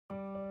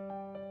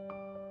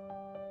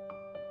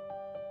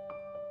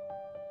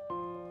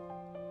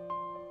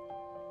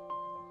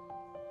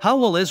How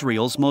will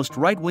Israel's most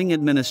right-wing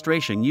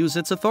administration use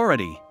its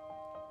authority?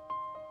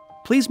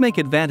 Please make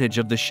advantage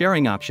of the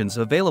sharing options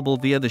available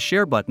via the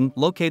share button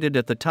located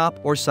at the top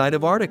or side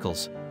of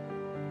articles.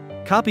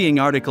 Copying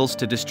articles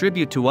to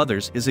distribute to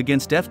others is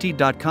against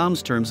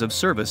ft.com's terms of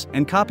service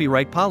and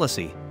copyright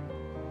policy.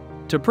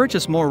 To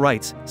purchase more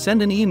rights,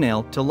 send an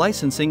email to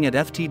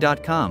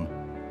licensing@ft.com.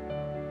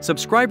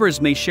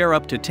 Subscribers may share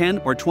up to 10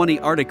 or 20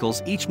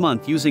 articles each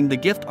month using the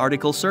gift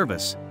article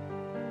service.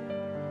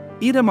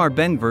 Itamar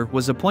Ben-Gvir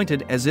was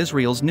appointed as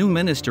Israel's new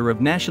Minister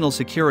of National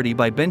Security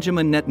by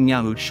Benjamin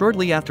Netanyahu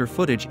shortly after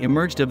footage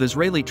emerged of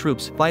Israeli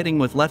troops fighting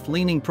with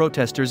left-leaning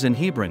protesters in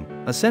Hebron,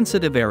 a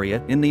sensitive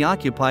area in the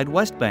occupied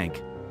West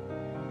Bank.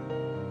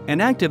 An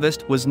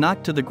activist was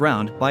knocked to the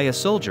ground by a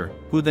soldier,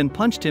 who then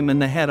punched him in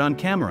the head on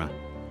camera.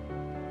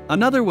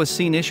 Another was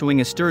seen issuing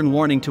a stern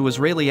warning to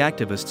Israeli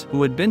activists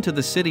who had been to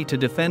the city to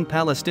defend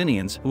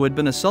Palestinians who had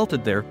been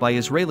assaulted there by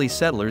Israeli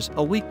settlers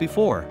a week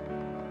before.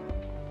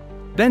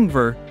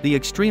 Ben-Gvir, the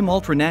extreme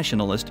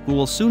ultranationalist who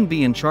will soon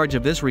be in charge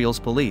of Israel's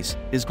police,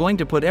 is going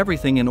to put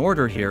everything in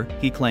order here,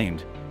 he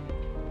claimed.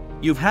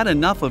 You've had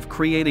enough of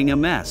creating a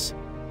mess.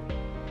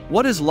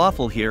 What is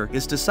lawful here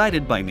is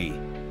decided by me.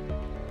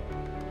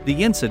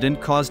 The incident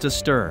caused a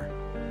stir.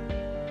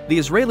 The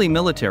Israeli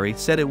military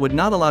said it would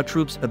not allow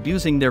troops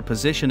abusing their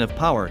position of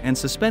power and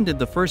suspended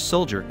the first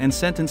soldier and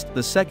sentenced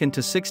the second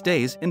to 6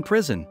 days in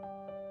prison.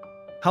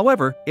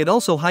 However, it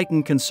also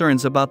heightened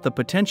concerns about the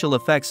potential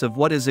effects of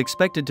what is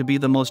expected to be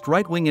the most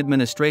right-wing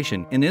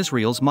administration in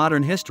Israel's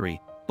modern history,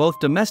 both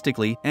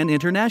domestically and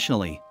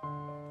internationally.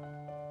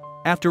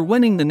 After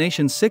winning the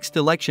nation's 6th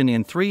election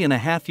in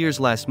 3.5 years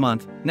last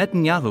month,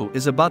 Netanyahu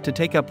is about to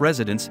take up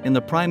residence in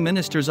the Prime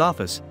Minister's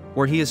office,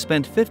 where he has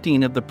spent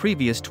 15 of the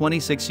previous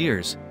 26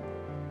 years.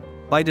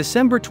 By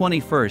December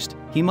 21,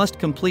 he must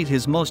complete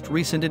his most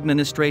recent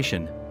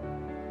administration.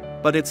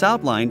 But its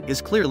outline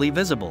is clearly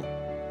visible.